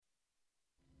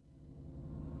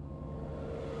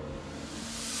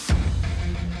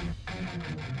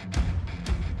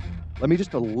Let me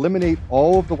just eliminate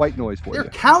all of the white noise for you.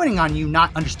 They're counting on you not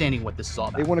understanding what this is all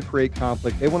about. They want to create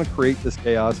conflict. They want to create this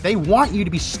chaos. They want you to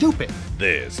be stupid.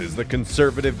 This is the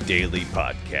Conservative Daily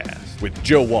Podcast with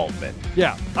Joe Waldman.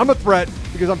 Yeah, I'm a threat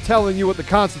because I'm telling you what the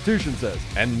Constitution says.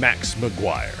 And Max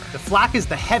McGuire. The flak is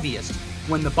the heaviest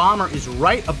when the bomber is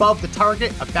right above the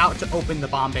target, about to open the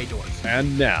bomb bay doors.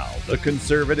 And now, the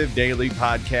Conservative Daily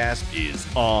Podcast is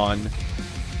on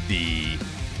the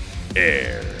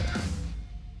air.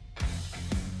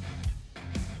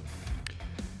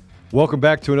 Welcome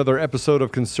back to another episode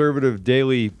of Conservative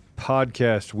Daily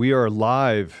Podcast. We are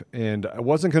live, and I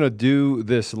wasn't going to do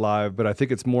this live, but I think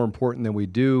it's more important that we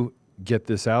do get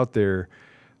this out there.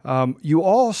 You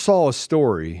all saw a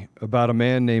story about a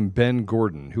man named Ben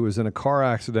Gordon who was in a car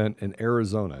accident in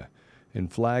Arizona, in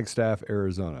Flagstaff,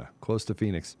 Arizona, close to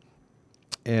Phoenix.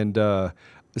 And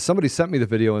somebody sent me the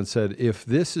video and said, if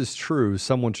this is true,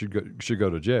 someone should go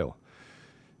to jail.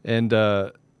 And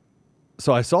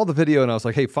so I saw the video and I was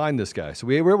like, hey, find this guy. So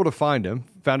we were able to find him,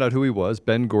 found out who he was,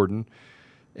 Ben Gordon.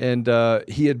 And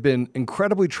he had been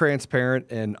incredibly transparent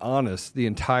and honest the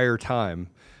entire time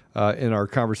in our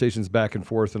conversations back and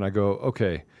forth. And I go,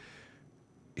 okay,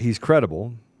 he's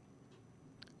credible,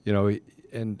 you know,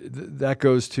 and that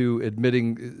goes to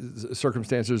admitting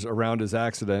circumstances around his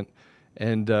accident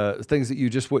and things that you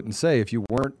just wouldn't say if you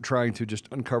weren't trying to just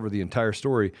uncover the entire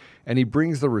story. And he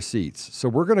brings the receipts. So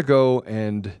we're going to go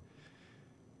and,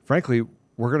 frankly,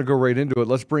 we're going to go right into it.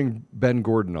 Let's bring Ben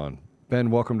Gordon on.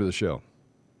 Ben, welcome to the show.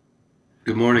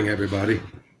 Good morning, everybody.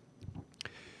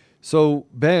 So,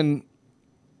 Ben,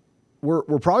 we're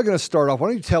probably going to start off. Why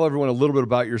don't you tell everyone a little bit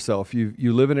about yourself?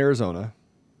 You live in Arizona.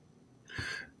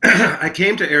 I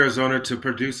came to Arizona to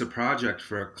produce a project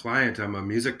for a client. I'm a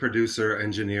music producer,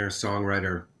 engineer,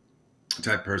 songwriter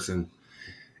type person.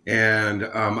 And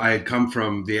I had come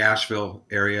from the Asheville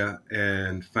area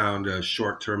and found a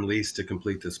short-term lease to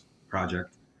complete this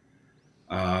project.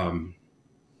 And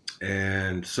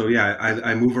so, yeah,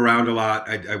 I move around a lot.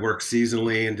 I work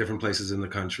seasonally in different places in the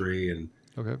country. And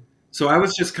Okay. so I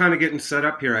was just kind of getting set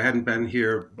up here. I hadn't been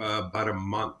here about a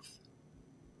month.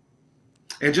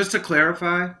 And just to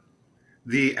clarify,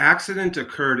 the accident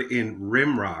occurred in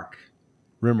Rimrock,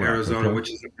 Arizona, okay.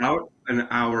 which is about an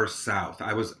hour south.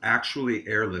 I was actually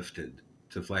airlifted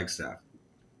to Flagstaff,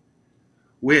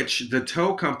 which the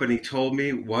tow company told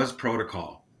me was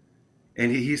protocol.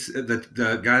 And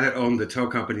the guy that owned the tow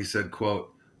company said,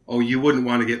 quote, "Oh, you wouldn't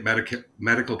want to get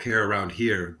medical care around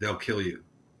here. They'll kill you."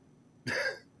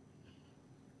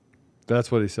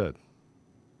 That's what he said.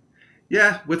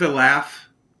 Yeah, with a laugh.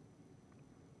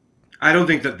 I don't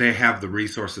think that they have the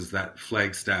resources that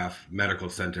Flagstaff Medical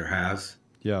Center has.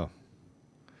 Yeah.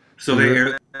 So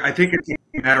I think it's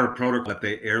a matter of protocol that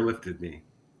they airlifted me.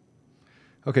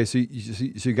 Okay, so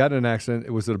you got in an accident.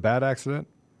 Was it a bad accident?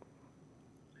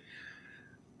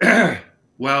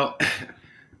 Well,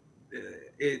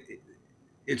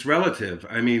 it's relative.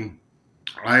 I mean,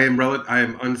 I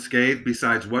am unscathed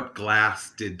besides what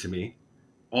glass did to me.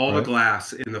 All the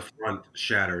glass in the front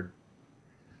shattered.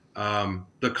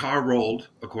 The car rolled,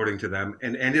 according to them,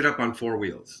 and ended up on four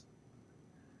wheels.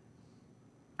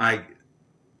 I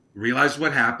realized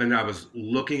what happened. I was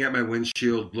looking at my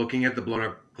windshield, looking at the blown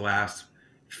up glass,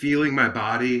 feeling my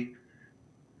body,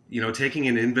 taking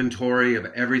an inventory of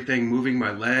everything, moving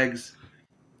my legs.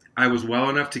 I was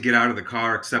well enough to get out of the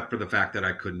car, except for the fact that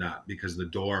I could not because the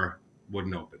door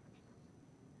wouldn't open.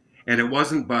 And it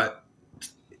wasn't but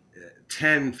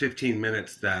 10, 15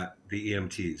 minutes that the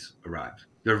EMTs arrived.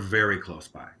 They're very close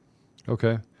by.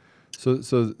 Okay. So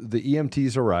the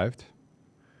EMTs arrived,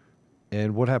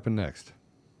 and what happened next?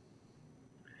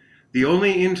 The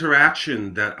only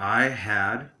interaction that I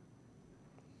had,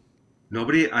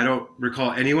 I don't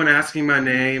recall anyone asking my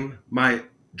name. My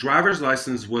driver's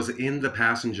license was in the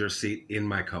passenger seat in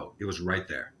my coat. It was right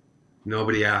there.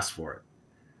 Nobody asked for it.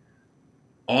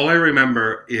 All I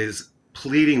remember is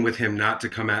pleading with him not to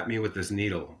come at me with this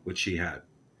needle, which he had.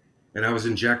 And I was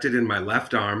injected in my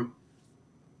left arm.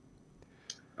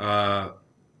 And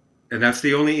that's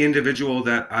the only individual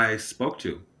that I spoke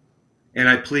to. And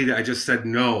I pleaded, I just said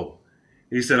no.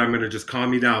 And he said, "I'm going to just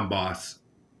calm you down, boss."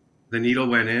 The needle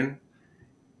went in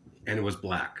and it was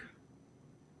black.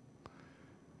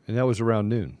 And that was around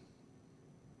noon.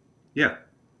 Yeah.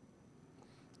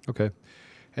 Okay.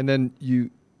 And then you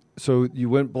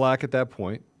went black at that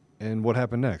point, and what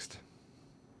happened next?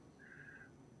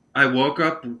 I woke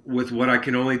up with what I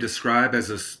can only describe as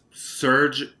a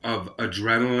surge of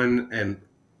adrenaline and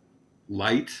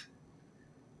light,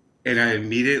 and I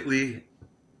immediately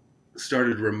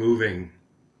started removing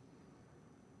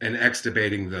and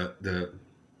extubating the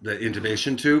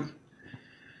intubation tube.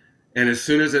 And as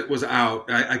soon as it was out,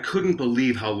 I couldn't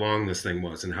believe how long this thing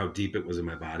was and how deep it was in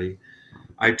my body.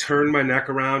 I turned my neck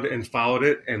around and followed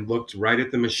it and looked right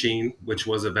at the machine, which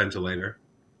was a ventilator.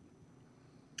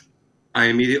 I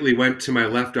immediately went to my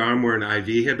left arm where an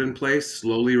IV had been placed,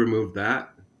 slowly removed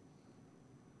that.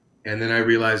 And then I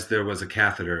realized there was a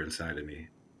catheter inside of me.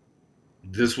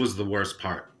 This was the worst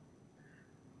part.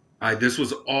 This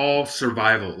was all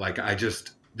survival.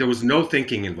 There was no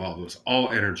thinking involved. It was all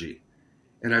energy.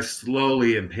 And I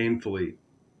slowly and painfully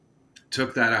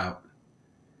took that out.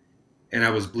 And I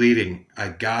was bleeding. I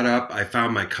got up. I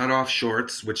found my cutoff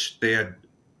shorts, which they had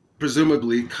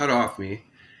presumably cut off me.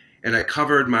 And I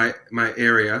covered my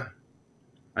area.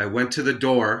 I went to the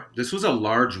door. This was a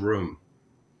large room.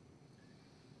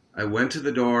 I went to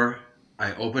the door.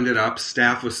 I opened it up.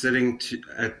 Staff was sitting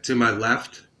to my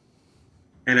left.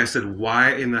 And I said,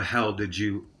 "Why in the hell did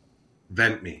you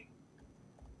vent me?"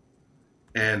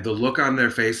 And the look on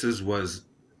their faces was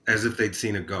as if they'd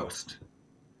seen a ghost.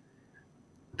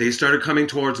 They started coming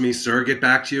towards me. "Sir, get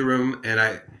back to your room."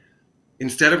 And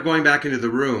instead of going back into the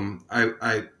room,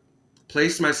 I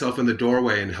placed myself in the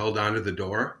doorway and held onto the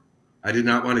door. I did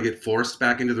not want to get forced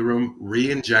back into the room,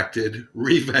 re-injected,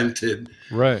 re-vented.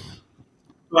 Right.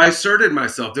 So I asserted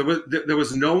myself. There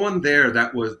was no one there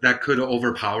that could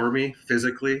overpower me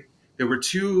physically. There were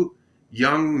two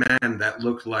young men that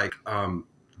looked like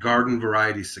garden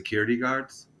variety security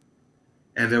guards,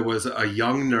 and there was a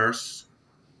young nurse,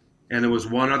 and there was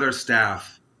one other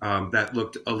staff that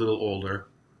looked a little older.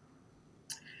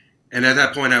 And at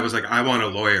that point, I was like, "I want a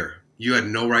lawyer. You had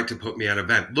no right to put me on a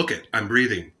vent. Look it, I'm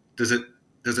breathing. Does it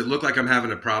look like I'm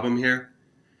having a problem here?"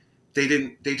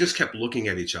 They just kept looking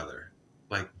at each other.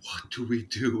 Like, what do we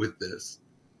do with this?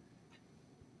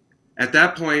 At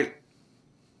that point,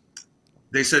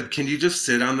 they said, "Can you just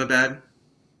sit on the bed?"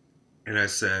 And I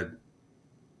said,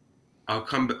 "I'll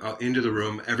come into the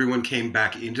room." Everyone came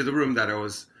back into the room that I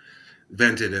was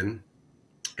vented in.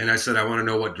 And I said, "I want to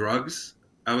know what drugs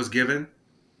I was given."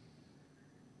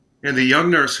 And the young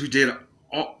nurse who did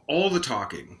all the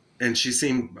talking, and she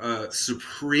seemed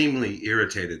supremely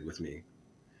irritated with me.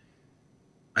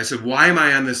 I said, "Why am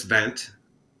I on this vent?"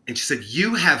 And she said,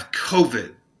 "You have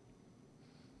COVID."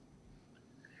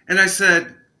 And I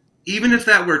said, even if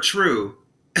that were true,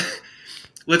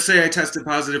 let's say I tested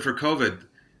positive for COVID,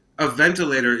 a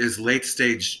ventilator is late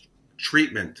stage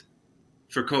treatment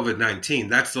for COVID-19.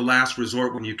 That's the last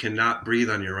resort when you cannot breathe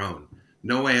on your own.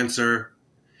 No answer.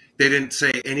 They didn't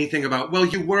say anything about, "Well,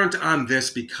 you weren't on this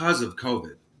because of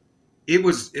COVID." It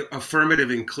was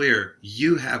affirmative and clear.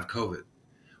 You have COVID.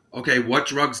 Okay, what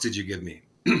drugs did you give me?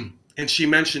 And she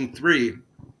mentioned 3.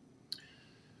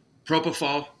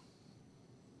 Propofol.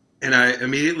 And I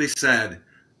immediately said,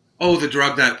 "Oh, the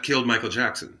drug that killed Michael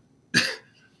Jackson."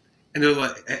 And they're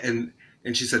like, and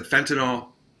she said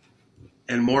fentanyl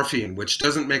and morphine, which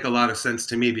doesn't make a lot of sense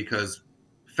to me because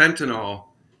fentanyl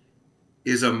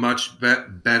is a much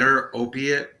better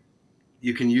opiate.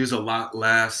 You can use a lot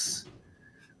less.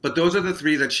 But those are the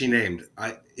 3 that she named.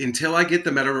 Until I get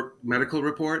the medical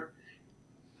report,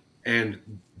 and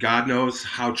God knows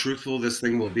how truthful this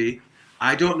thing will be,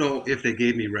 I don't know if they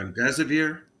gave me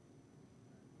remdesivir.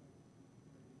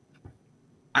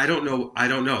 I don't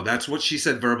know. That's what she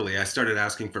said verbally. I started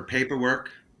asking for paperwork,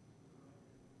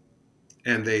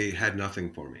 and they had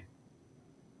nothing for me.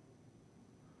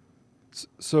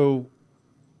 So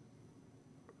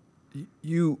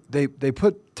they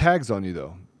put tags on you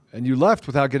though, and you left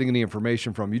without getting any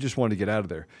information from them. You just wanted to get out of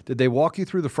there. Did they walk you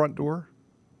through the front door?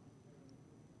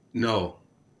 No.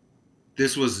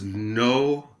 This was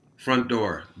no front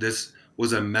door. This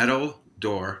was a metal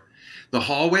door. The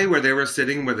hallway where they were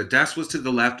sitting, where the desk was to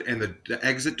the left and the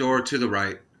exit door to the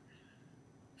right,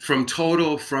 from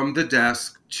the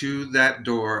desk to that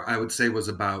door, I would say was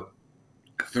about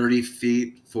 30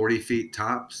 feet, 40 feet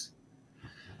tops.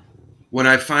 When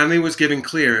I finally was given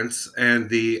clearance, and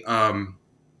the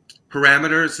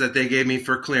parameters that they gave me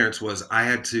for clearance was I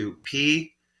had to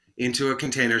pee into a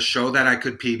container, show that I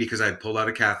could pee because I'd pulled out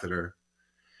a catheter.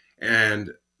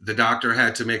 And the doctor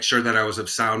had to make sure that I was of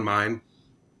sound mind.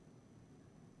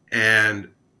 And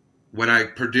when I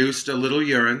produced a little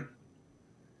urine,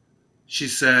 she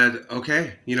said,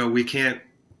 "Okay, we can't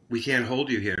hold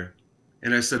you here."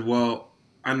 And I said, "Well,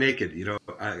 I'm naked,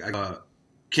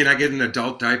 can I get an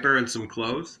adult diaper and some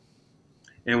clothes?"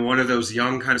 And one of those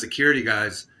young kind of security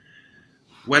guys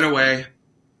went away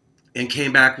and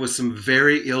came back with some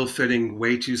very ill-fitting,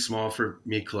 way too small for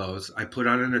me clothes. I put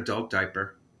on an adult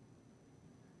diaper.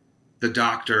 The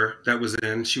doctor that was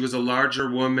in, she was a larger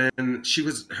woman.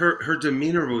 Her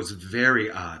demeanor was very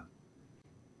odd.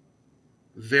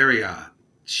 Very odd.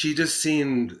 She just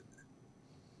seemed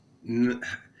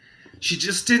she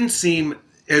just didn't seem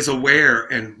as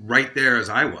aware and right there as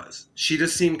I was. She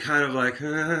just seemed kind of like,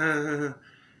 I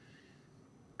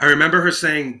remember her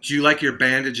saying, do you like your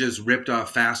bandages ripped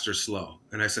off fast or slow?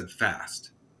 And I said,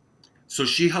 fast. So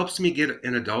she helps me get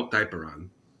an adult diaper on.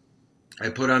 I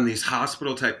put on these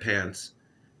hospital type pants,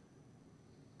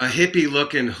 a hippie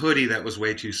looking hoodie that was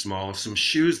way too small, some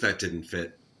shoes that didn't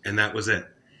fit, and that was it.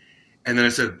 And then I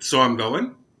said, so I'm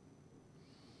going?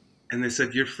 And they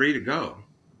said, you're free to go.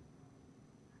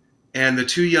 And the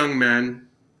two young men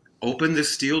opened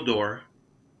this steel door.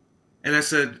 And I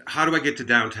said, how do I get to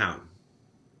downtown?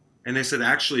 And they said,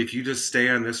 actually, if you just stay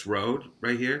on this road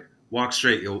right here, walk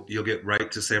straight, you'll get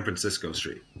right to San Francisco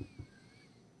Street.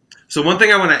 So one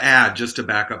thing I want to add, just to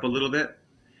back up a little bit,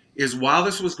 is while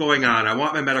this was going on, I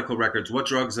want my medical records. What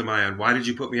drugs am I on? Why did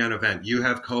you put me on event? You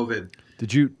have COVID.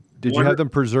 Did you have them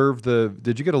preserve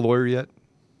did you get a lawyer yet?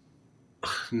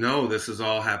 No, this is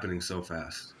all happening so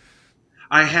fast.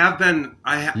 I have been.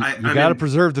 You got to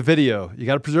preserve the video. You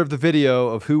got to preserve the video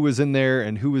of who was in there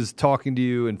and who was talking to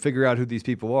you, and figure out who these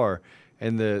people are.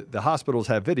 And the hospitals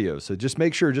have videos, so just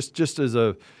make sure. Just as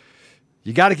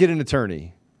you got to get an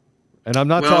attorney. And I'm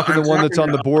not talking the one that's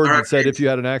on the board that said if you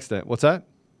had an accident. What's that?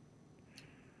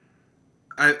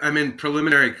 I'm in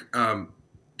preliminary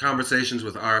conversations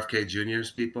with RFK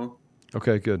Jr.'s people.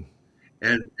 Okay, good.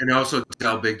 And also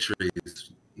Tell Big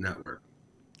Trees Network.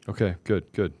 Okay, good.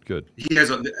 He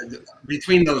has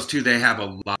between those two, they have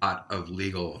a lot of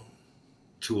legal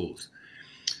tools.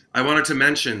 I wanted to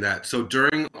mention that. So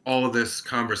during all of this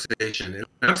conversation, and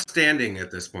I'm standing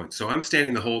at this point. So I'm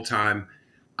standing the whole time.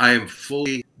 I am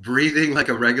fully breathing like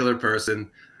a regular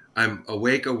person. I'm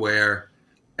awake, aware.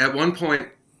 At one point,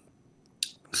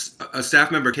 a staff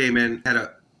member came in, had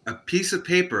a piece of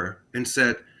paper and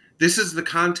said, this is the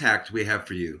contact we have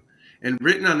for you. And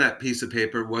written on that piece of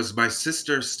paper was my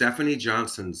sister, Stephanie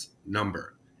Johnson's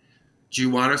number. Do you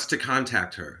want us to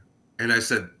contact her? And I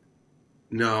said,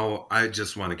 no, I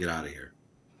just want to get out of here.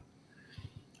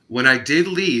 When I did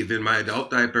leave in my adult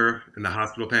diaper and the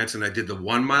hospital pants, and I did the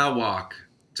 1 mile walk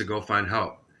to go find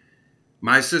help,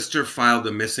 my sister filed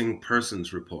a missing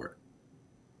persons report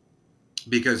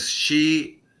because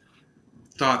she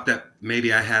thought that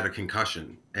maybe I had a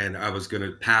concussion and I was going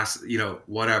to pass,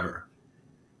 whatever.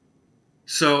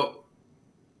 So,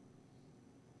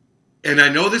 and I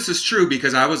know this is true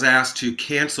because I was asked to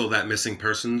cancel that missing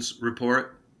persons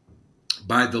report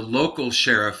by the local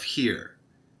sheriff here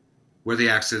where the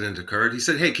accident occurred. He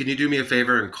said, hey, can you do me a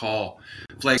favor and call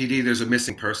Flag PD? There's a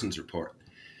missing persons report.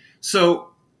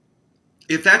 So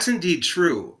if that's indeed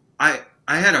true, I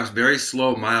had a very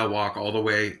slow mile walk all the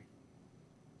way.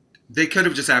 They could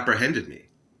have just apprehended me.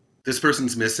 This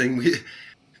person's missing.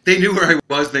 They knew where I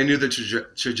was. They knew the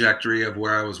trajectory of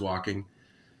where I was walking,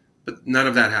 but none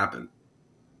of that happened.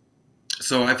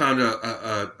 So I found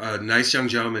a nice young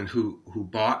gentleman who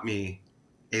bought me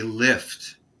a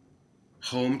lift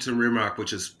home to Rimrock,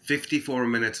 which is 54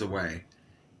 minutes away,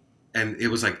 and it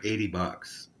was like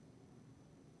 $80.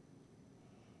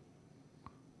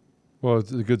 Well,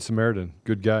 it's a good Samaritan,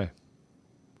 good guy.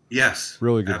 Yes,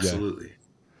 really good absolutely. Guy.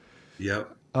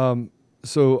 Yep.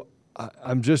 So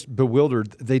I'm just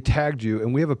bewildered. They tagged you,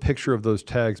 and we have a picture of those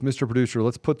tags. Mr. Producer,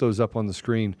 let's put those up on the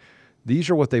screen. These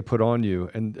are what they put on you.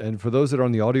 And for those that are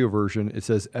on the audio version, it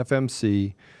says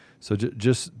FMC. So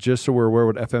just so we're aware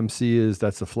what FMC is,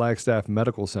 that's the Flagstaff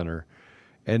Medical Center.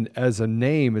 And as a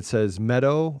name, it says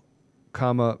Meadow,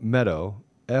 Meadow,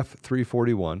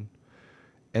 F341.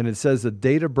 And it says the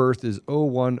date of birth is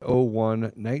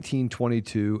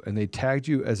 01/01/1922, and they tagged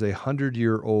you as a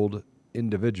 100-year-old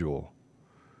individual.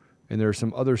 And there's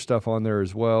some other stuff on there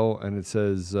as well, and it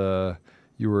says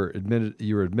you were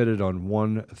admitted on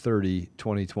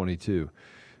 1/30/2022.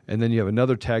 And then you have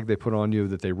another tag they put on you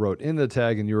that they wrote in the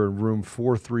tag, and you're in room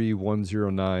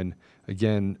 43109.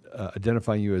 Again,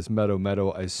 identifying you as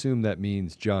Meadow. I assume that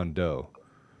means John Doe.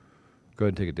 Go ahead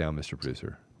and take it down, Mr.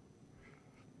 Producer.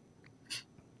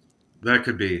 That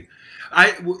could be.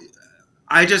 I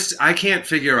can't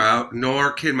figure out,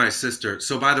 nor can my sister.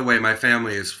 So by the way, my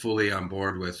family is fully on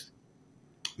board with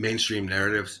mainstream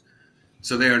narratives.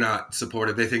 So they are not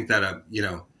supportive. They think that,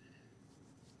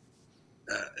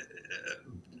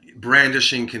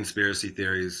 brandishing conspiracy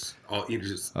theories, all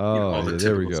the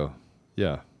there we go.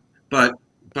 Yeah. But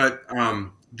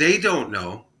they don't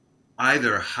know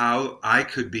either how I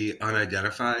could be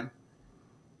unidentified,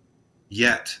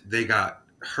 yet they got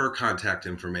her contact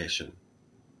information.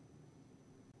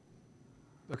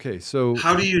 Okay, so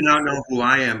how do you not know who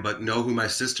I am but know who my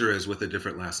sister is with a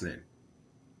different last name?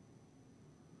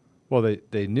 Well,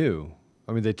 they knew.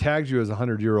 I mean, they tagged you as a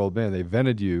 100-year-old man. They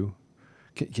vented you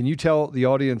Can you tell the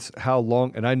audience how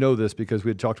long, and I know this because we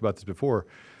had talked about this before,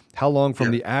 how long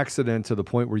from the accident to the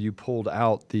point where you pulled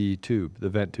out the tube, the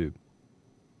vent tube?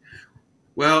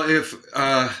 Well, if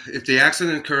the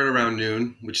accident occurred around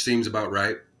noon, which seems about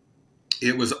right,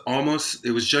 it was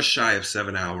just shy of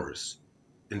 7 hours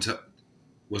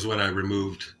was when I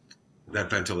removed that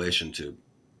ventilation tube.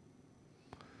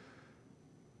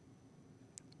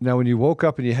 Now, when you woke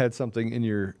up and you had something in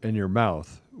your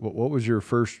mouth, what was your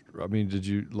first? I mean,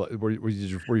 were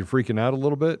you freaking out a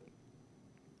little bit?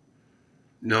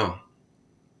 No.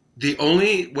 The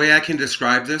only way I can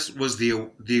describe this was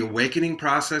the awakening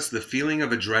process, the feeling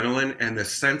of adrenaline, and the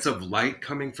sense of light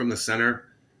coming from the center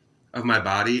of my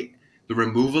body. The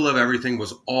removal of everything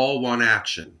was all one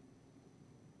action.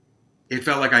 It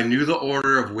felt like I knew the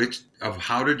order of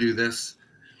how to do this.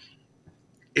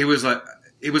 It was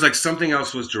like something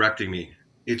else was directing me.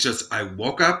 It's just, I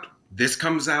woke up, this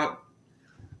comes out,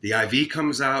 the IV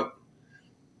comes out,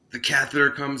 the catheter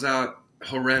comes out,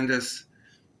 horrendous.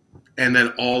 And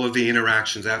then all of the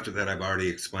interactions after that I've already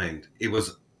explained. I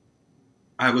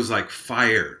was like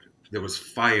fired. There was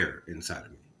fire inside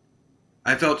of me.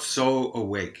 I felt so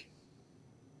awake.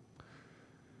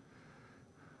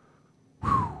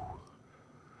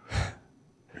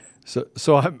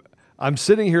 So I'm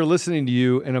sitting here listening to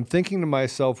you, and I'm thinking to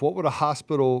myself, what would a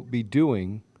hospital be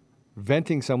doing,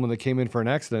 venting someone that came in for an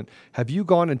accident? Have you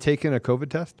gone and taken a COVID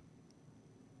test?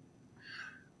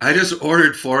 I just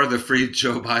ordered 4 of the free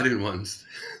Joe Biden ones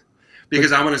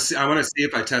because I want to see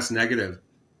if I test negative.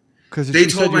 Because they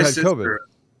told my sister, COVID.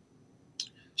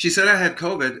 She said I had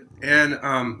COVID, and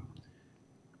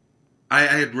I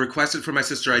had requested for my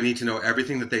sister, I need to know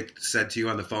everything that they said to you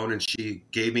on the phone, and she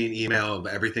gave me an email of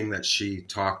everything that she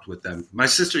talked with them. My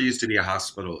sister used to be a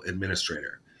hospital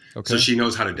administrator, so she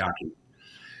knows how to document.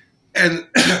 And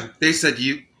they said,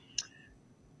 you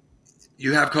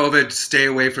have COVID, stay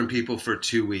away from people for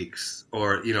 2 weeks,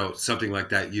 or something like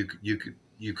that. You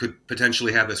could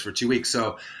potentially have this for 2 weeks.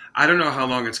 So I don't know how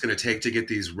long it's going to take to get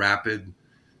these rapid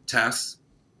tests.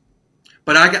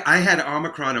 But I had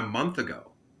Omicron a month ago.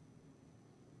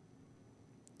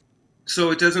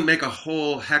 So it doesn't make a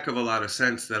whole heck of a lot of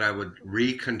sense that I would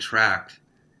recontract.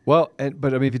 Well,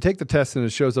 but I mean, if you take the test and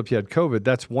it shows up you had COVID,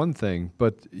 that's one thing.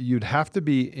 But you'd have to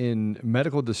be in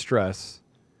medical distress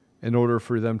in order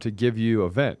for them to give you a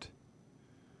vent.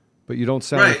 But you don't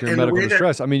sound like you're in medical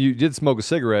distress. I mean, you did smoke a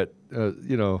cigarette,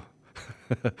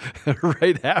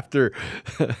 right after.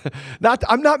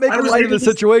 I'm not making light of the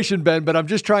situation, Ben, but I'm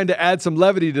just trying to add some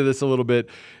levity to this a little bit.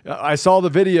 I saw the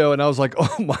video and I was like,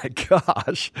 oh my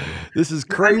gosh, this is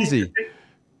crazy. I mean,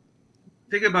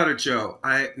 think about it, Joe.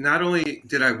 Not only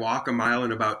did I walk a mile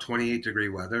in about 28-degree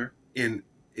weather in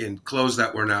clothes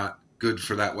that were not good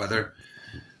for that weather,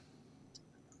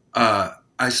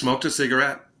 I smoked a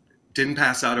cigarette, didn't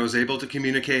pass out. I was able to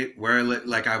communicate where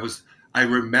I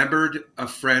remembered a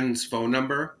friend's phone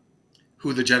number,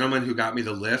 who the gentleman who got me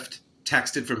the lift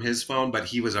texted from his phone, but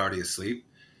he was already asleep.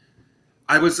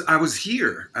 I was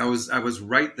here. I was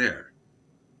right there.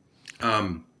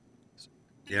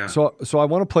 Yeah. So I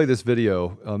want to play this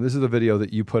video. This is the video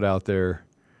that you put out there.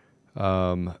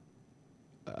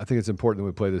 I think it's important that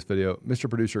we play this video. Mr.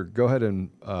 Producer, go ahead and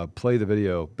play the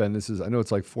video. Ben, I know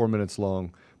it's like 4 minutes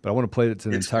long, but I want to play it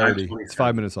in entirety. It's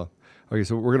 5 minutes long. Okay,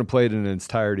 so we're going to play it in its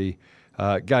entirety.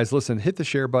 Guys, listen, hit the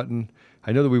share button.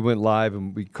 I know that we went live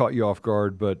and we caught you off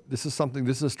guard, but this is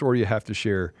a story you have to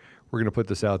share. We're going to put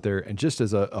this out there. And just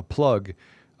as a plug,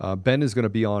 Ben is going to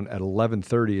be on at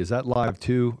 11:30. Is that live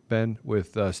too, Ben,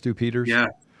 with Stu Peters? Yeah.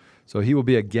 So he will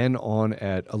be again on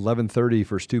at 11:30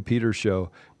 for Stu Peters' show.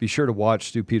 Be sure to watch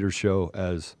Stu Peters' show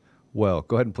as well.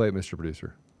 Go ahead and play it, Mr.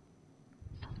 Producer.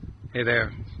 Hey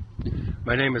there.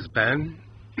 My name is Ben.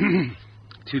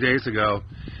 2 days ago,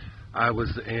 I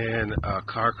was in a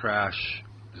car crash.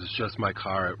 It was just my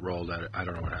car. It rolled. I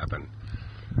don't know what happened.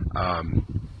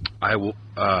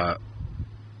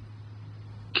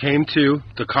 Came to.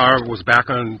 The car was back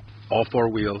on all 4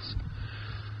 wheels.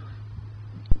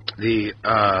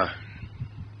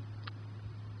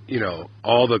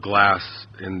 All the glass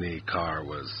in the car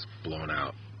was blown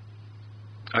out.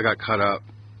 I got cut up,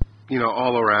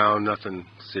 all around, nothing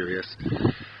serious.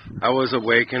 I was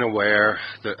awake and aware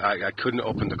that I couldn't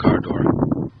open the car door.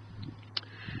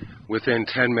 Within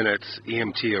 10 minutes,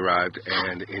 EMT arrived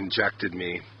and injected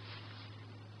me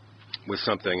with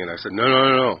something, and I said,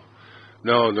 no.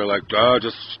 And they're like,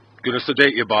 just gonna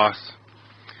sedate you, boss.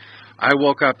 I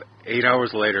woke up 8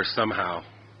 hours later somehow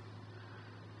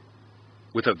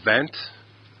with a vent,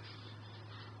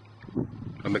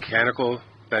 a mechanical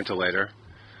ventilator,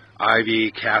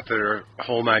 IV, catheter,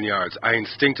 whole 9 yards. I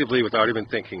instinctively, without even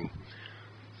thinking,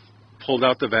 pulled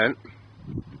out the vent.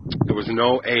 There was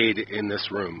no aide in this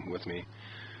room with me.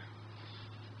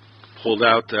 Pulled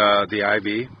out the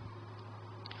IV.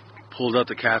 Pulled out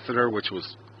the catheter, which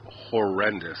was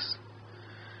horrendous.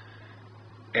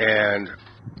 And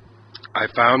I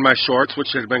found my shorts, which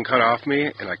had been cut off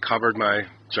me, and I covered my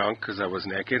junk because I was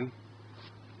naked.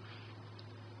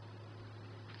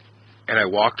 And I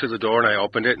walked to the door and I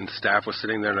opened it, and staff was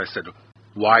sitting there, and I said,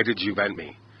 "Why did you vent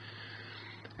me?"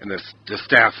 And the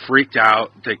staff freaked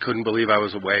out. They couldn't believe I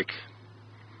was awake.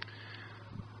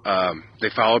 They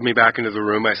followed me back into the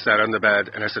room. I sat on the bed,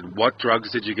 and I said, "What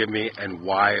drugs did you give me, and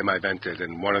why am I vented?"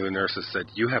 And one of the nurses said,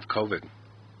 "You have COVID."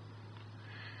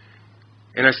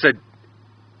 And I said,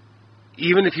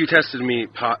 even if you tested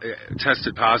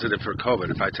positive for COVID,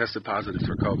 if I tested positive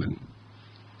for COVID,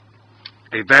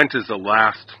 a vent is the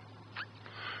last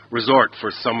resort for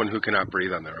someone who cannot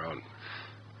breathe on their own.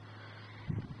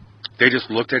 They just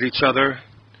looked at each other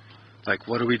like,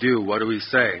 what do we do? What do we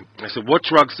say? I said, "What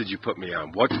drugs did you put me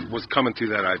on? What was coming through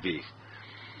that IV?"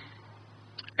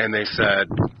 And they said,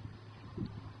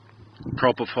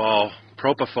 propofol,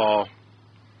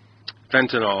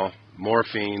 fentanyl,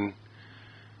 morphine.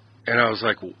 And I was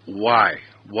like, why?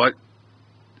 What?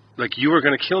 Like, you were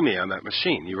going to kill me on that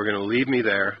machine. You were going to leave me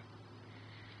there.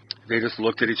 They just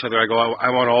looked at each other. I go, I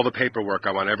want all the paperwork.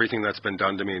 I want everything that's been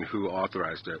done to me and who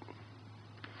authorized it.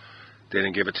 They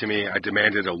didn't give it to me. I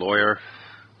demanded a lawyer.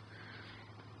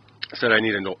 I said, I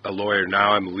need a lawyer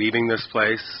now. I'm leaving this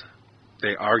place.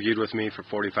 They argued with me for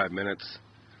 45 minutes.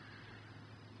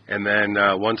 And then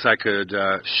once I could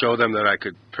show them that I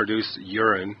could produce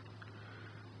urine,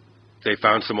 they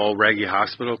found some old raggy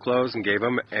hospital clothes and gave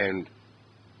them, and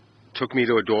took me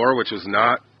to a door, which was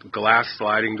not glass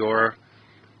sliding door.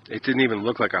 It didn't even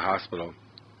look like a hospital.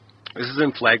 This is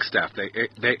in Flagstaff.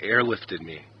 They airlifted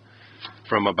me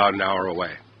from about an hour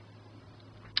away.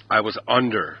 I was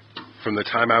under from the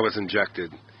time I was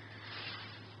injected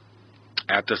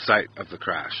at the site of the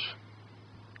crash.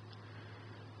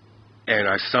 And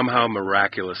I somehow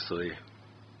miraculously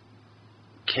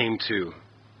came to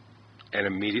and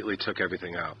immediately took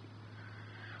everything out.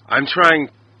 I'm trying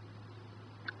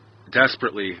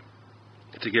desperately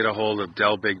to get a hold of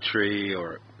Del Bigtree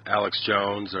or Alex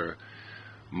Jones or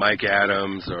Mike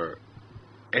Adams or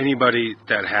anybody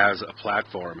that has a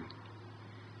platform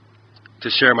to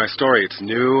share my story. It's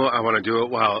new. I want to do it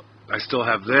while I still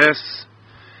have this.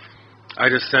 I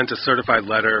just sent a certified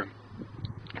letter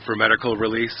for medical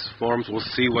release forms. We'll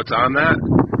see what's on that.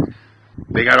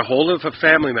 They got a hold of a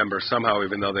family member somehow,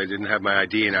 even though they didn't have my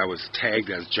ID, and I was tagged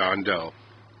as John Doe.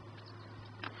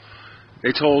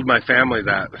 They told my family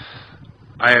that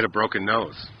I had a broken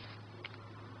nose.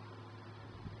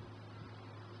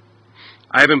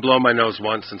 I haven't blown my nose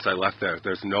once since I left there.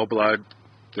 There's no blood.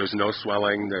 There's no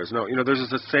swelling. There's no, there's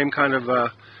the same kind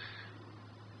of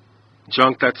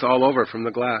junk that's all over from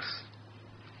the glass.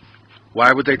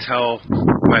 Why would they tell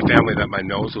my family that my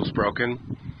nose was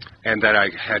broken and that I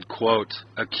had, quote,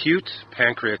 acute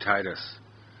pancreatitis,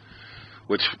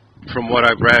 which, from what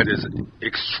I've read, is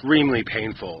extremely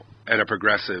painful and a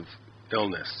progressive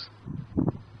illness.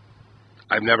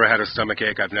 I've never had a stomach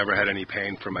ache. I've never had any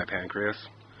pain from my pancreas.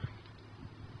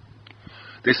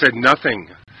 They said nothing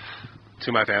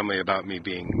to my family about me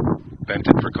being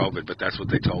vented for COVID, but that's what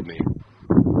they told me.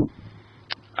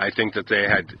 I think that they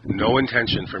had no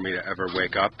intention for me to ever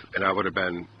wake up, and I would have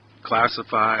been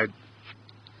classified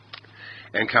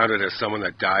and counted as someone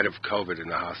that died of COVID in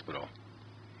the hospital.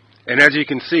 And as you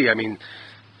can see, I mean,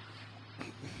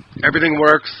 everything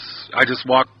works. I just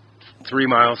walked 3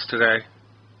 miles today.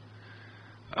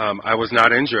 I was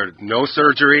not injured. No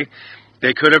surgery.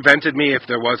 They could have vented me if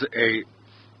there was a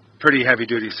pretty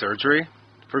heavy-duty surgery,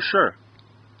 for sure.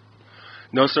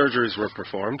 No surgeries were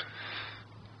performed.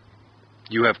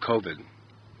 You have COVID.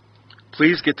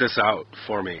 Please get this out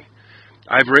for me.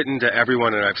 I've written to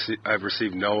everyone and I've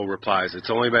received no replies. It's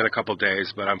only been a couple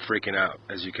days, but I'm freaking out,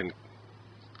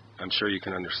 I'm sure you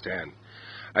can understand.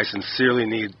 I sincerely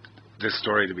need this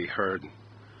story to be heard.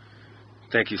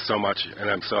 Thank you so much, and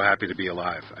I'm so happy to be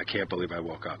alive. I can't believe I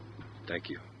woke up. Thank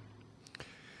you.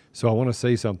 So I want to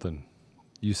say something.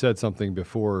 You said something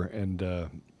before, and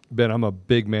Ben, I'm a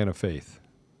big man of faith.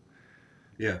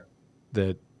 Yeah.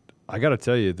 That I got to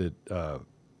tell you that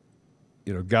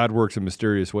God works in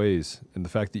mysterious ways, and the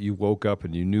fact that you woke up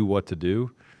and you knew what to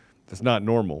do, that's not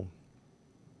normal.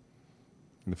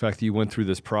 And the fact that you went through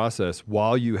this process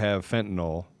while you have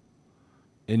fentanyl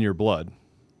in your blood,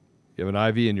 you have an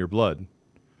IV in your blood,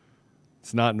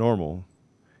 it's not normal.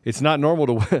 It's not normal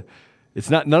to,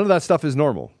 none of that stuff is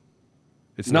normal.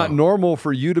 It's not normal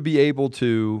for you to be able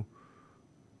to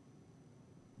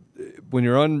when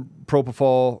you're on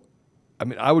propofol, I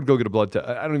mean, I would go get a blood test.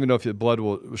 I don't even know if your blood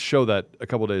will show that a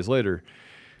couple days later,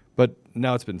 but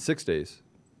now it's been 6 days,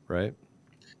 right?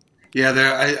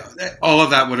 Yeah, all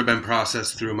of that would have been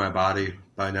processed through my body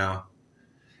by now.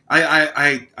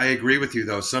 I agree with you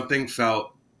though. Something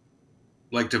felt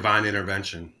like divine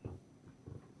intervention.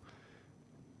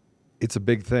 It's a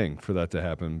big thing for that to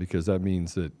happen because that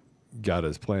means that God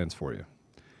has plans for you.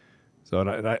 So,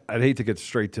 and I'd hate to get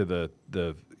straight to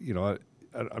the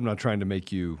I'm not trying to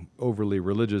make you overly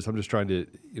religious. I'm just trying to,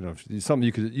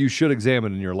 something you should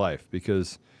examine in your life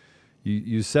because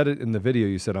you said it in the video.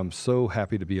 You said, "I'm so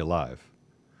happy to be alive,"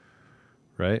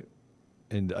 right?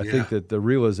 And I think that the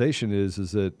realization is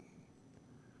that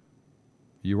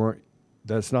you weren't.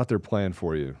 That's not their plan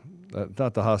for you. That's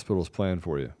not the hospital's plan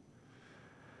for you.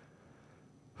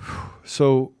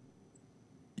 So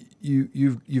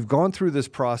you've gone through this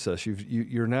process.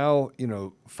 You're now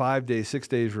 5 days, 6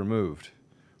 days removed.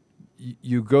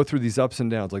 You go through these ups and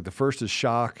downs. Like the first is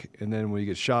shock, and then when you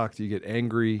get shocked, you get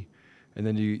angry, and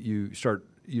then you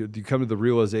come to the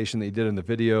realization that you did in the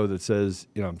video that says,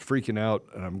 I'm freaking out,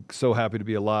 and I'm so happy to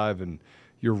be alive, and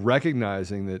you're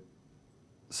recognizing that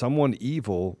someone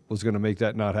evil was going to make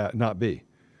that not be.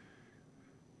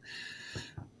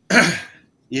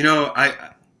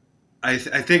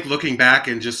 I think looking back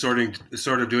and just sort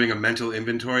of doing a mental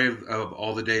inventory of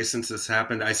all the days since this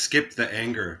happened, I skipped the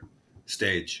anger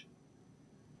stage.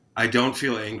 I don't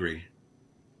feel angry.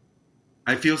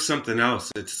 I feel something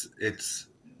else. It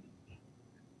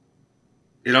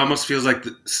almost feels like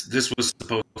this was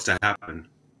supposed to happen.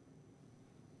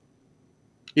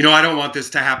 I don't want this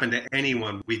to happen to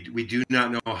anyone. We do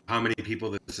not know how many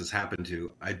people this has happened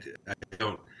to. I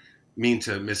don't mean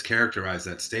to mischaracterize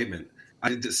that statement.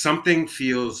 Something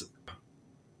feels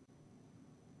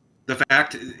the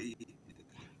fact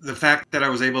that I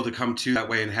was able to come to that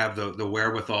way and have the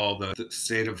wherewithal, the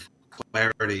state of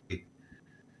clarity,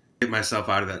 get myself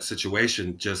out of that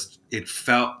situation. It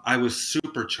felt I was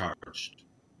supercharged.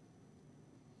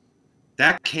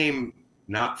 That came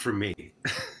not from me.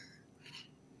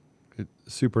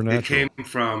 Supernatural. It came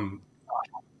from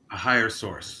a higher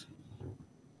source.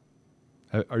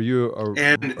 Are you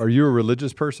a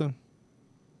religious person?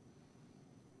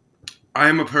 I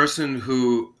am a person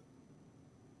who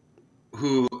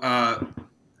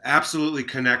absolutely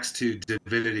connects to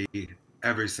divinity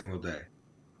every single day.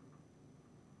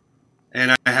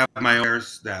 And I have my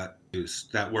prayers that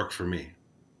work for me.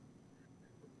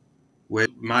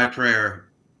 With my prayer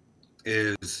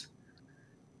is,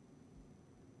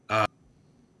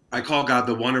 I call God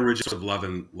the one original of love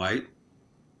and light.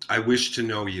 I wish to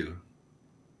know you.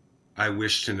 I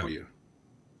wish to know you.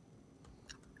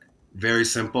 Very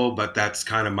simple, but that's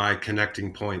kind of my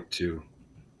connecting point to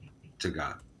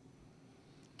God.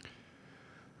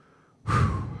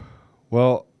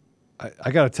 Well,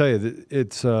 I got to tell you that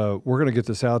it's we're going to get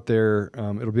this out there.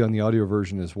 It'll be on the audio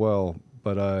version as well,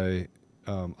 but I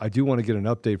do want to get an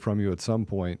update from you at some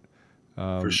point.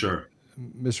 For sure.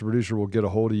 Mr. Producer will get a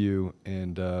hold of you,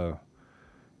 and I'll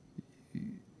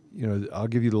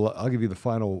give you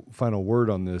the final word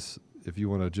on this if you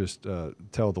want to just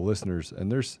tell the listeners.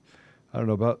 And there's, I don't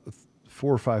know, about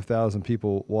 4,000 or 5,000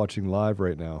 people watching live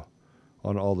right now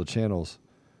on all the channels.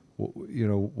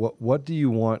 What do you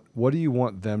want? What do you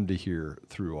want them to hear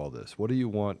through all this? What do you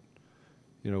want?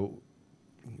 You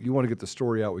want to get the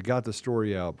story out. We got the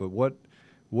story out, but what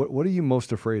are you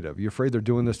most afraid of? You afraid they're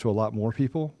doing this to a lot more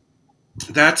people?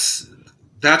 That's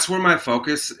where my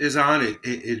focus is on.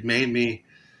 It made me,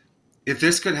 if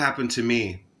this could happen to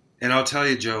me, and I'll tell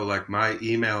you, Joe, like my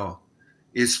email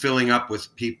is filling up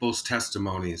with people's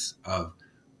testimonies of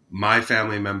my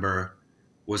family member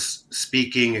was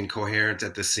speaking incoherent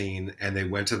at the scene and they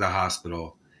went to the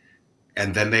hospital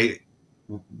and then they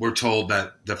were told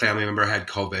that the family member had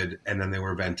COVID and then they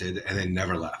were vented and they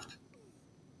never left.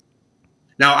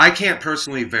 Now, I can't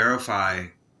personally verify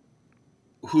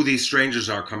who these strangers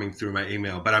are coming through my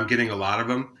email, but I'm getting a lot of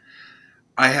them.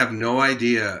 I have no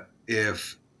idea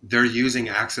if they're using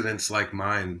accidents like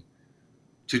mine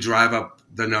to drive up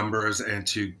the numbers and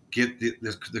to get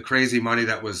the crazy money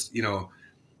that was,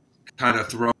 kind of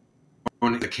thrown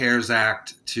in the CARES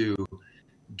Act to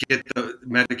get the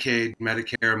Medicaid,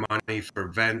 Medicare money for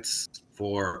vents,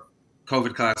 for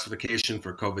COVID classification,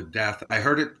 for COVID death. I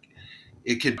heard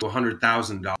it could go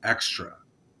 $100,000 extra.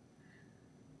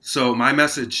 So my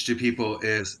message to people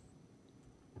is,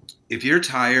 if you're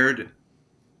tired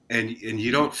and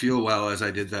you don't feel well, as I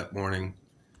did that morning,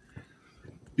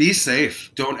 be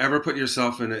safe. Don't ever put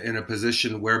yourself in a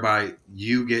position whereby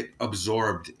you get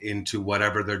absorbed into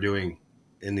whatever they're doing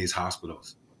in these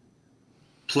hospitals.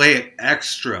 play it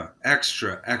extra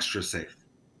safe.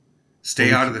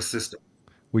 Stay out of the system.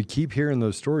 We keep hearing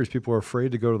those stories. People are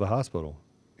afraid to go to the hospital.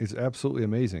 It's absolutely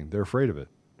amazing. They're afraid of it.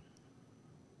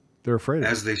 They're afraid of it.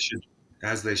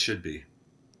 As they should be.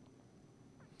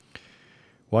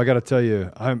 Well, I got to tell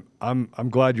you, I'm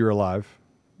glad you're alive.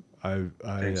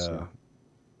 Thanks,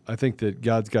 I think that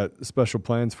God's got special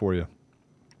plans for you,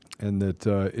 and that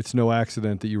it's no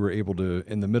accident that you were able to,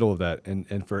 in the middle of that,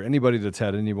 and for anybody that's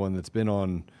had anyone that's been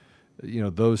on,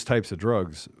 those types of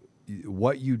drugs,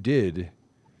 what you did,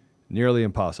 nearly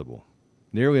impossible.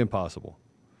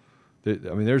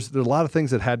 There's a lot of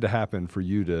things that had to happen for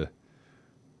you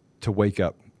to wake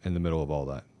up in the middle of all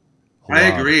that. I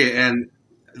agree, and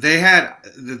they had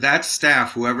that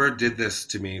staff, whoever did this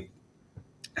to me,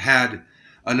 had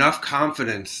enough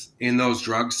confidence in those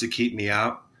drugs to keep me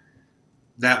out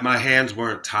that my hands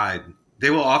weren't tied. They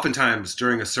will oftentimes,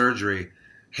 during a surgery,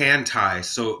 hand tie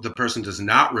so the person does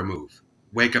not remove,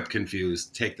 wake up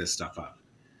confused, take this stuff out.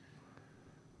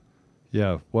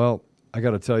 Yeah, well, I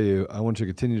got to tell you, I want you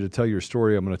to continue to tell your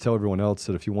story. I'm going to tell everyone else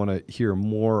that if you want to hear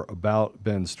more about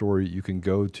Ben's story, you can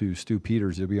go to Stu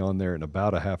Peters. He'll be on there in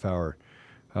about a half hour.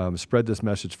 Spread this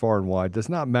message far and wide. Does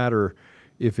not matter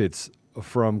if it's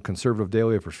from Conservative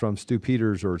Daily, if it's from Stu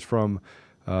Peters, or it's from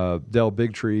Del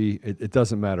Bigtree. It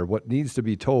doesn't matter. What needs to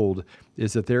be told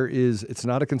is that it's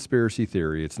not a conspiracy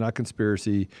theory. It's not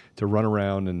conspiracy to run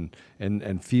around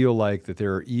and feel like that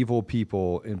there are evil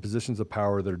people in positions of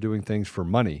power that are doing things for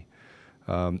money.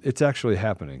 It's actually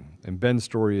happening. And Ben's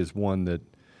story is one that,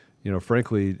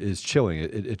 frankly, is chilling.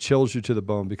 It chills you to the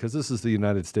bone, because this is the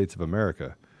United States of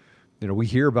America. We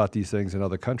hear about these things in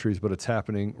other countries, but it's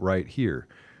happening right here.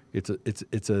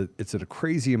 It's a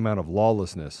crazy amount of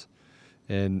lawlessness,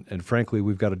 and frankly,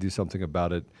 we've got to do something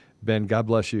about it. Ben, God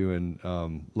bless you, and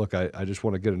look, I just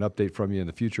want to get an update from you in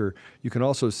the future. You can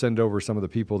also send over some of the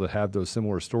people that have those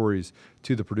similar stories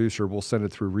to the producer. We'll send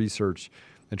it through research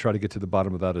and try to get to the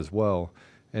bottom of that as well.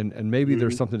 And maybe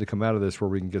there's something to come out of this where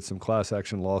we can get some class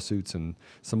action lawsuits and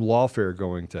some lawfare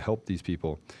going to help these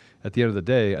people. At the end of the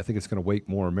day, I think it's going to wake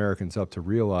more Americans up to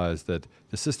realize that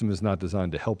the system is not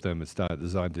designed to help them. It's not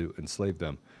designed to enslave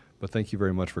them. But thank you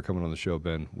very much for coming on the show,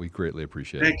 Ben. We greatly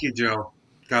appreciate it. Thank you, Joe.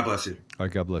 God bless you. All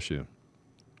right, God bless you.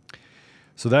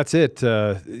 So that's it.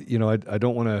 I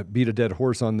don't want to beat a dead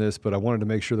horse on this, but I wanted to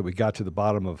make sure that we got to the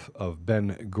bottom of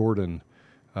Ben Gordon.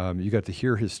 You got to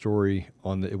hear his story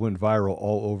it went viral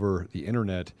all over the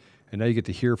internet, and now you get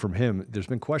to hear from him. There's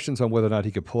been questions on whether or not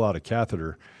he could pull out a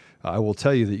catheter. I will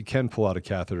tell you that you can pull out a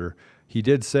catheter. He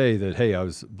did say that, hey, I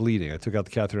was bleeding. I took out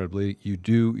the catheter and I bleed. You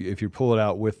do, if you pull it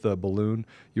out with the balloon,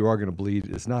 you are going to bleed.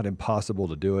 It's not impossible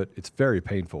to do it. It's very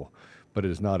painful, but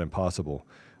it is not impossible.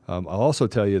 I'll also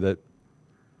tell you that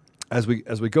as we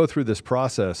go through this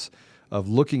process of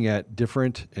looking at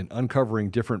different and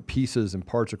uncovering different pieces and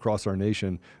parts across our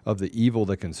nation of the evil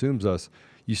that consumes us,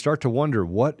 you start to wonder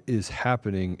what is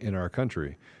happening in our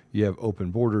country. You have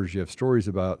open borders. You have stories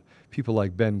about people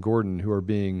like Ben Gordon who are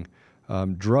being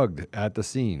drugged at the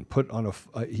scene, put on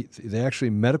they actually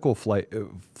medical flight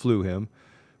flew him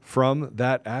from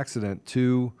that accident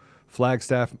to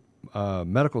Flagstaff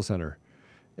Medical Center,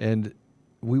 and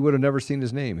we would have never seen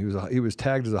his name. He was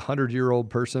tagged as a 100-year-old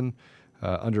person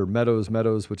under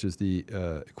Meadows, which is the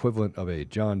equivalent of a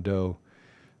John Doe.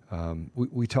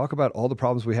 We talk about all the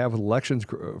problems we have with elections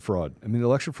fraud. I mean,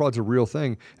 election fraud is a real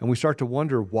thing, and we start to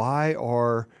wonder, why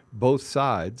are both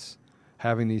sides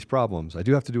having these problems? I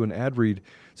do have to do an ad read.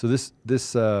 So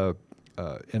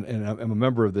and I'm a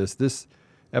member of this. This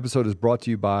episode is brought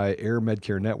to you by Air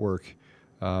Medcare Network.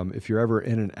 If you're ever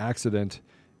in an accident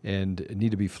and need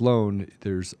to be flown,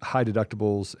 there's high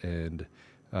deductibles, and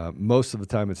most of the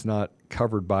time it's not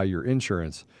covered by your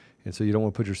insurance. And so you don't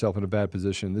want to put yourself in a bad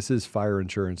position. This is fire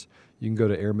insurance. You can go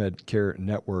to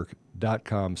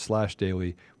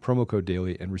airmedcarenetwork.com/daily, promo code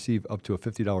daily, and receive up to a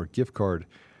 $50 gift card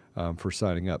for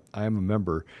signing up. I am a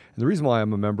member. And the reason why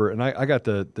I'm a member, and I got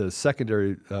the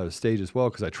secondary stage as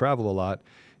well because I travel a lot.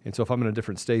 And so if I'm in a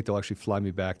different state, they'll actually fly me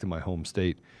back to my home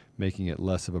state, making it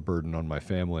less of a burden on my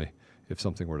family if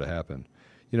something were to happen.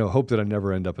 Hope that I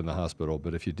never end up in the hospital,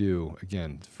 but if you do,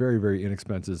 again, it's very, very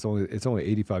inexpensive. It's only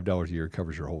 $85 a year. It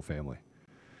covers your whole family.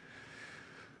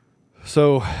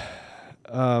 So,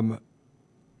 I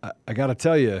got to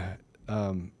tell you,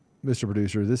 Mr.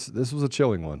 Producer, this was a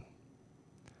chilling one.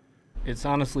 It's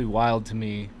honestly wild to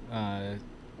me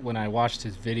when I watched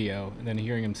his video and then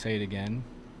hearing him say it again.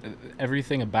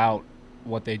 Everything about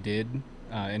what they did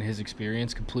and his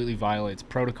experience completely violates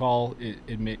protocol.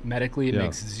 Medically, it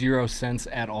makes zero sense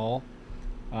at all.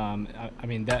 I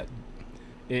mean, that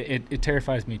it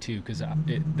terrifies me too, because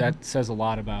that says a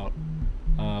lot about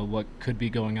what could be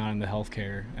going on in the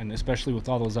healthcare, and especially with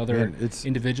all those other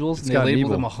individuals, and they label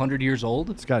them 100 years old.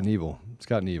 It's gotten evil.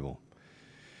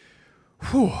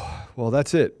 Whew. Well,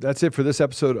 that's it. That's it for this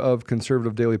episode of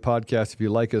Conservative Daily Podcast. If you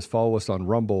like us, follow us on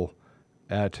Rumble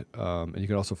and you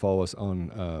can also follow us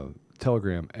on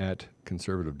Telegram at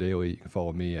Conservative Daily. You can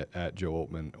follow me at Joe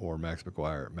Oltmann or Max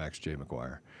McGuire at Max J.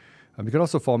 McGuire. You can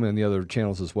also follow me on the other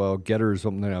channels as well. Getter is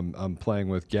something that I'm playing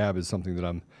with. Gab is something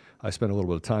that I spend a little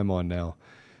bit of time on now.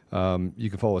 You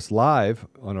can follow us live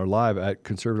on our live at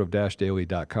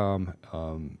conservative-daily.com.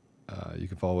 You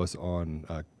can follow us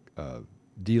on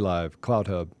DLive,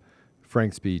 CloudHub,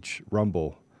 FrankSpeech,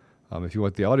 Rumble. If you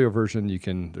want the audio version,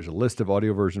 there's a list of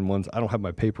audio version ones. I don't have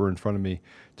my paper in front of me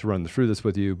to run through this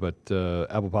with you, but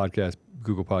Apple Podcasts,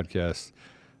 Google Podcasts,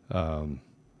 Spotify,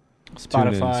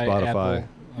 TuneIn, Spotify. Apple,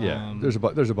 yeah, there's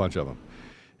a bunch of them.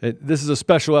 This is a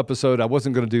special episode. I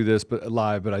wasn't going to do this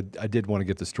live, but I did want to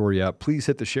get the story out. Please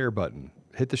hit the share button.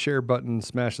 Hit the share button,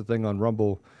 smash the thing on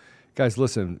Rumble. Guys,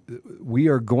 listen, we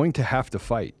are going to have to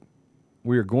fight.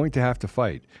 We are going to have to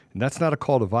fight. And that's not a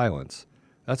call to violence.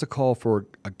 That's a call for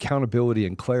accountability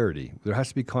and clarity. There has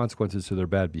to be consequences to their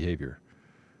bad behavior.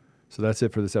 So that's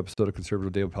it for this episode of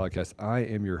Conservative Daily Podcast. I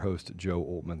am your host, Joe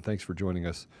Oltmann. Thanks for joining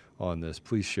us on this.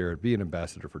 Please share it. Be an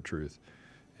ambassador for truth.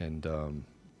 And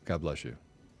God bless you.